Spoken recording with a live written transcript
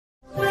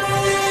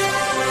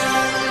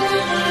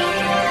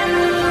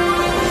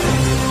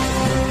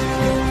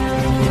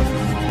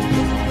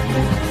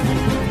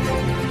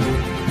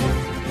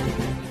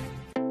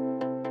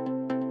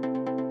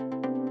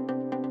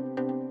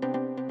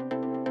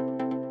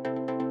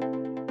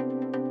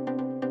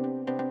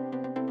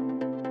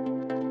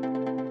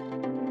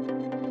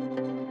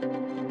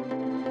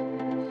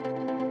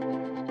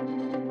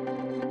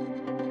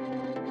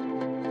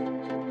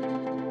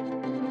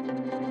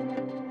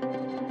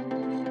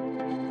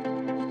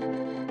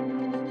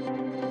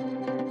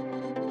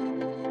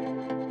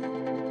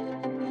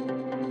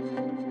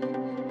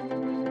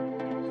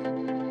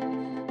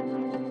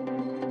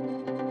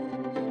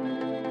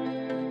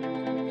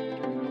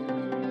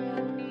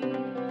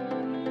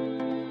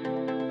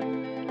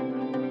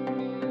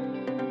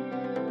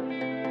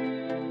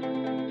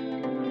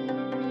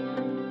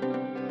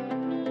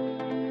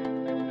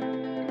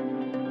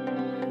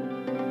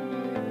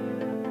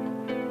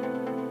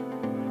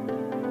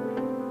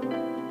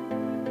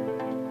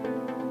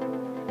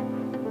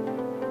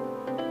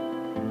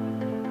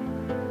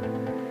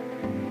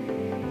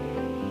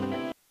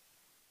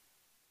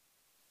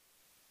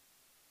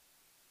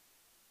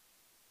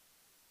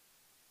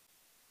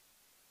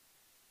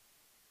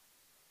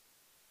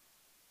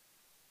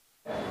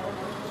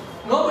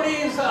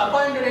nobody is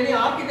appointed any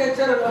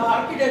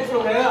architect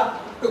from Rera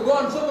to go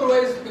and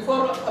supervise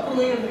before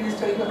approving and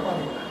registering the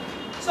project.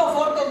 So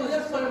 4,000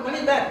 just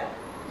money back.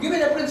 Give me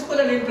the principal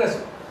and interest.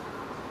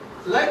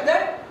 Like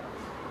that,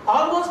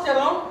 almost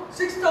around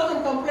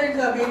 6,000 complaints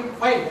have been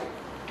filed.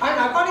 And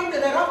according to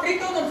Rera,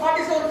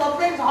 3,047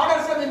 complaints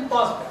orders have been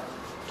passed.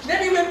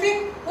 Then you may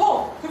think,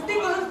 oh,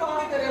 50%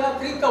 according to Rera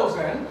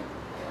 3,000,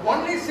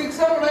 only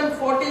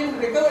 614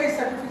 recovery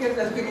certificates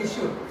has been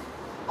issued,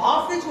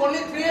 of which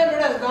only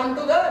 300 has gone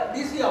to the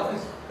DC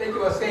office, like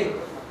you were saying.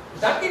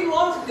 That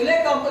involves delay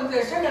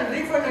compensation and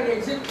refund and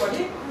exit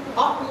money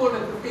of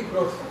 250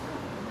 crores.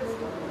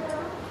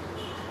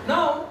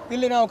 Now,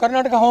 ಇಲ್ಲಿ ನಾವು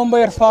Karnataka home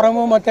buyers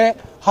form ಮತ್ತು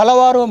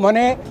ಹಲವಾರು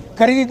ಮನೆ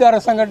ಖರೀದಿದಾರ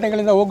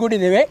ಸಂಘಟನೆಗಳಿಂದ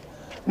ಒಗ್ಗೂಡಿದ್ದೇವೆ.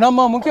 ನಮ್ಮ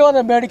ಮುಖ್ಯವಾದ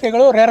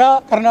ಬೇಡಿಕೆಗಳು ರೆರಾ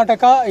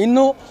ಕರ್ನಾಟಕ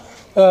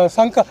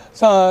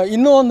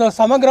ಇನ್ನೂ ಒಂದು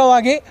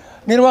ಸಮಗ್ರವಾಗಿ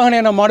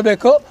ನಿರ್ವಹಣೆಯನ್ನು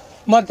ಮಾಡಬೇಕು.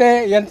 ಮತ್ತು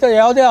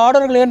ಯಾವುದೇ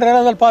ಆರ್ಡರ್ಗಳು ಏನು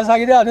ರೆರಾದಲ್ಲಿ ಪಾಸ್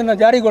ಆಗಿದೆ ಅದನ್ನು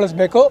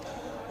ಜಾರಿಗೊಳಿಸಬೇಕು.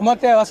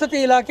 ಮತ್ತು ವಸತಿ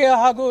ಇಲಾಖೆ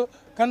ಹಾಗೂ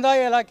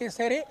ಕಂದಾಯ ಇಲಾಖೆ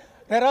ಸೇರಿ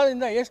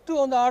ರೆರಾದಿಂದ ಎಷ್ಟು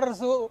ಒಂದು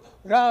ಆರ್ಡರ್ಸು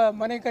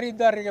ಮನೆ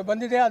ಖರೀದಿದಾರರಿಗೆ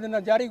ಬಂದಿದೆ ಅದನ್ನು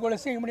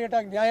ಜಾರಿಗೊಳಿಸಿ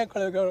ಇಮಿಡಿಯೇಟಾಗಿ ನ್ಯಾಯ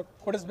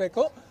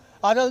ಕೊಡಿಸಬೇಕು.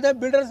 ಅದಲ್ಲದೆ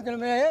ಬಿಲ್ಡರ್ಸ್ಗಳ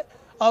ಮೇಲೆ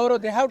ಅವರು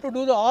they have to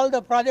do all the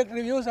project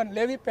reviews and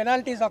levy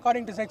penalties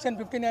according to section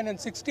 59 and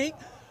 60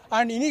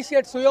 and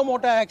initiate suo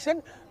motu action,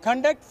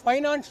 conduct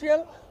financial,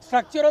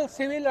 structural,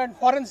 civil and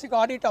forensic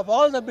audit of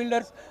all the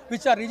builders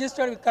which are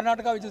registered with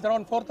Karnataka, which is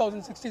around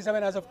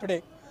 4,067 as of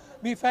today.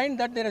 We find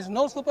that there is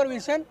no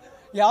supervision,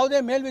 ಯಾವುದೇ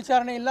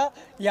ಮೇಲ್ವಿಚಾರಣೆ ಇಲ್ಲ,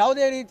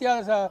 ಯಾವುದೇ ರೀತಿಯ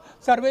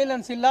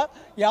surveillance ಇಲ್ಲ,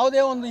 ಯಾವುದೇ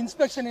ಒಂದು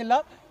inspection ಇಲ್ಲ.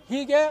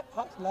 ಹೀಗೆ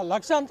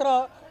ಲಕ್ಷಾಂತರ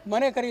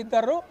ಮನೆ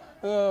ಖರೀದಿದಾರರು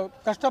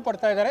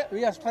ಕಷ್ಟಪಡ್ತಾ ಇದ್ದಾರೆ.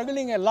 We are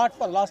struggling A lot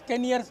for last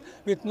 10 years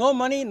with no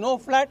money, no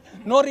flat,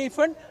 no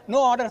refund, no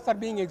orders are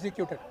being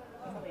executed.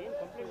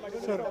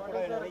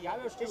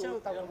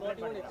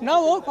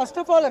 ನಾವು ಫಸ್ಟ್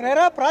ಆಫ್ ಆಲ್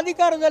ರೆರಾ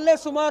ಪ್ರಾಧಿಕಾರದಲ್ಲೇ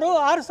ಸುಮಾರು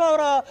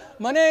 6,000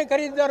 ಮನೆ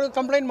ಖರೀದಿದಾರರು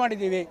ಕಂಪ್ಲೇಂಟ್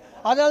ಮಾಡಿದ್ದೀವಿ.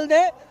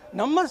 ಅದಲ್ಲದೆ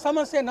ನಮ್ಮ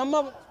ಸಮಸ್ಯೆ, ನಮ್ಮ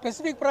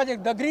ಸ್ಪೆಸಿಫಿಕ್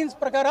ಪ್ರಾಜೆಕ್ಟ್ ದ ಗ್ರೀನ್ಸ್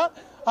ಪ್ರಕಾರ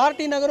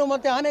RT ನಗರ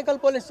ಮತ್ತು ಆನೇಕಲ್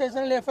ಪೊಲೀಸ್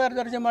ಸ್ಟೇಷನಲ್ಲಿ FIR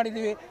ದರ್ಜೆ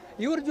ಮಾಡಿದ್ದೀವಿ.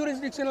 ಇವ್ರ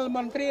ಜ್ಯೂರಿಸ್ಡಿಕ್ಷನಲ್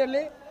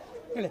ಮಂತ್ರಿಯಲ್ಲಿ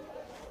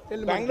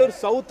ಬ್ಯಾಂಗ್ಳೂರ್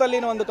ಸೌತಲ್ಲಿ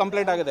ಒಂದು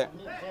ಕಂಪ್ಲೇಂಟ್ ಆಗಿದೆ.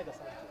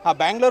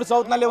 ಬ್ಯಾಂಗ್ಳೂರ್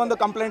ಸೌತ್ನಲ್ಲಿ ಒಂದು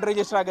ಕಂಪ್ಲೇಂಟ್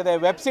ರಿಜಿಸ್ಟರ್ ಆಗಿದೆ,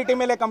 ವೆಬ್ ಸಿಟಿ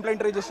ಮೇಲೆ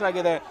ಕಂಪ್ಲೇಂಟ್ ರಿಜಿಸ್ಟರ್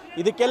ಆಗಿದೆ.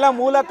 ಇದಕ್ಕೆಲ್ಲ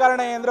ಮೂಲ ಕಾರಣ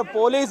ಏನಂದರೆ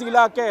ಪೊಲೀಸ್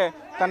ಇಲಾಖೆ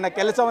ತನ್ನ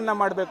ಕೆಲಸವನ್ನು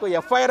ಮಾಡಬೇಕು,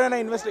 FIR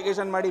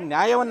ಇನ್ವೆಸ್ಟಿಗೇಷನ್ ಮಾಡಿ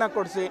ನ್ಯಾಯವನ್ನು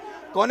ಕೊಡಿಸಿ.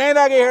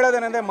 ಕೊನೆಯದಾಗಿ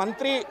ಹೇಳೋದೇನೆಂದರೆ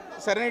ಮಂತ್ರಿ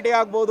ಸೆರೆನಿಟಿ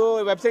ಆಗ್ಬೋದು,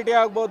 ವೆಬ್ ಸಿಟಿ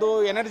ಆಗ್ಬೋದು,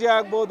 ಎನರ್ಜಿ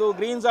ಆಗ್ಬೋದು,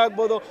 ಗ್ರೀನ್ಸ್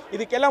ಆಗ್ಬೋದು,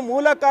 ಇದಕ್ಕೆಲ್ಲ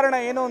ಮೂಲ ಕಾರಣ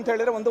ಏನು ಅಂತ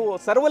ಹೇಳಿದರೆ ಒಂದು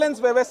ಸರ್ವೆಲೆನ್ಸ್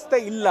ವ್ಯವಸ್ಥೆ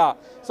ಇಲ್ಲ.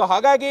 ಸೊ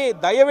ಹಾಗಾಗಿ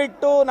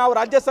ದಯವಿಟ್ಟು ನಾವು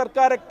ರಾಜ್ಯ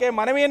ಸರ್ಕಾರಕ್ಕೆ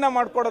ಮನವಿಯನ್ನು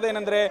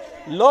ಮಾಡಿಕೊಡೋದೇನೆಂದರೆ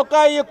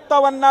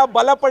ಲೋಕಾಯುಕ್ತವನ್ನು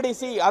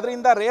ಬಲಪಡಿಸಿ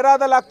ಅದರಿಂದ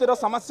ರೇರಾದಲ್ಲಿ ಆಗ್ತಿರೋ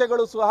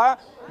ಸಮಸ್ಯೆಗಳು ಸಹ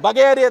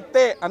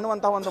ಬಗೆಹರಿಯುತ್ತೆ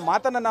ಅನ್ನುವಂಥ ಒಂದು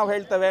ಮಾತನ್ನು ನಾವು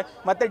ಹೇಳ್ತೇವೆ.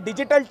 ಮತ್ತು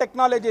ಡಿಜಿಟಲ್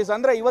ಟೆಕ್ನಾಲಜೀಸ್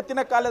ಅಂದರೆ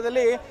ಇವತ್ತಿನ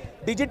ಕಾಲದಲ್ಲಿ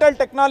ಡಿಜಿಟಲ್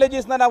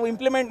ಟೆಕ್ನಾಲಜೀಸ್ನ ನಾವು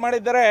ಇಂಪ್ಲಿಮೆಂಟ್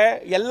ಮಾಡಿದರೆ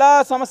ಎಲ್ಲ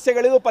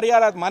ಸಮಸ್ಯೆಗಳಿಗೂ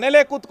ಪರಿಹಾರ.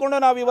 ಮನೇಲೇ ಕೂತ್ಕೊಂಡು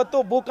ನಾವು ಇವತ್ತು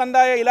ಭೂ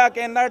ಕಂದಾಯ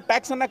ಇಲಾಖೆಯನ್ನು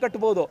ಟ್ಯಾಕ್ಸನ್ನು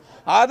ಕಟ್ಬೋದು.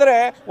 ಆದರೆ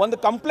ಒಂದು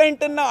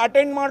ಕಂಪ್ಲೇಂಟನ್ನು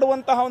ಅಟೆಂಡ್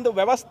ಮಾಡುವಂತಹ ಒಂದು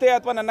ವ್ಯವಸ್ಥೆ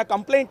ಅಥವಾ ನನ್ನ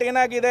ಕಂಪ್ಲೇಂಟ್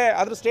ಏನಾಗಿದೆ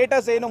ಅದ್ರ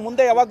ಸ್ಟೇಟಸ್ ಏನು,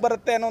 ಮುಂದೆ ಯಾವಾಗ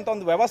ಬರುತ್ತೆ ಅನ್ನೋಂಥ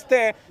ಒಂದು ವ್ಯವಸ್ಥೆ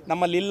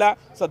ನಮ್ಮಲ್ಲಿಲ್ಲ.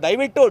 ಸೊ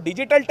ದಯವಿಟ್ಟು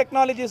ಡಿಜಿಟಲ್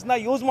ಟೆಕ್ನಾಲಜೀಸ್ನ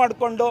ಯೂಸ್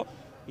ಮಾಡಿಕೊಂಡು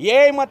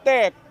AI ಮತ್ತು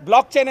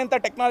ಬ್ಲಾಕ್ ಚೈನ್ ಅಂತ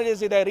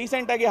ಟೆಕ್ನಾಲಜೀಸ್ ಇದೆ.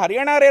 ರೀಸೆಂಟಾಗಿ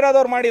ಹರಿಯಾಣ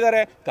ರೇರಾದವ್ರು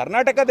ಮಾಡಿದ್ದಾರೆ,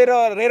 ಕರ್ನಾಟಕದ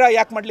ರೇರಾ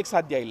ಯಾಕೆ ಮಾಡ್ಲಿಕ್ಕೆ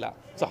ಸಾಧ್ಯ ಇಲ್ಲ.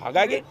 ಸೊ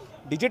ಹಾಗಾಗಿ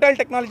ಡಿಜಿಟಲ್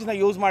ಟೆಕ್ನಾಲಜಿನ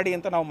ಯೂಸ್ ಮಾಡಿ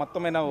ಅಂತ ನಾವು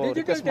ಮತ್ತೊಮ್ಮೆ ನಾವು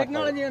ಡಿಜಿಟಲ್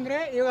ಟೆಕ್ನಾಲಜಿ ಅಂದರೆ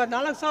ಇವಾಗ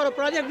 4,000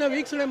 ಪ್ರಾಜೆಕ್ಟ್ನ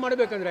ವೀಕ್ಷಣೆ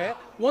ಮಾಡಬೇಕಂದ್ರೆ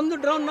ಒಂದು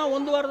ಡ್ರೋನ್ನ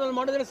 1 ವಾರದಲ್ಲಿ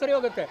ಮಾಡಿದ್ರೆ ಸರಿ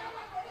ಹೋಗುತ್ತೆ.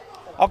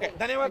 ಓಕೆ,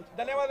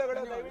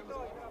 ಧನ್ಯವಾದಗಳು. ದಯವಿಟ್ಟು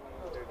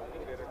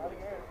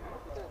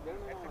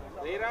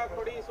ರೇರಾ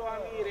ಕೊಡಿ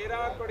ಸ್ವಾಮಿ, ರೇರಾ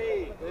ಕೊಡಿ.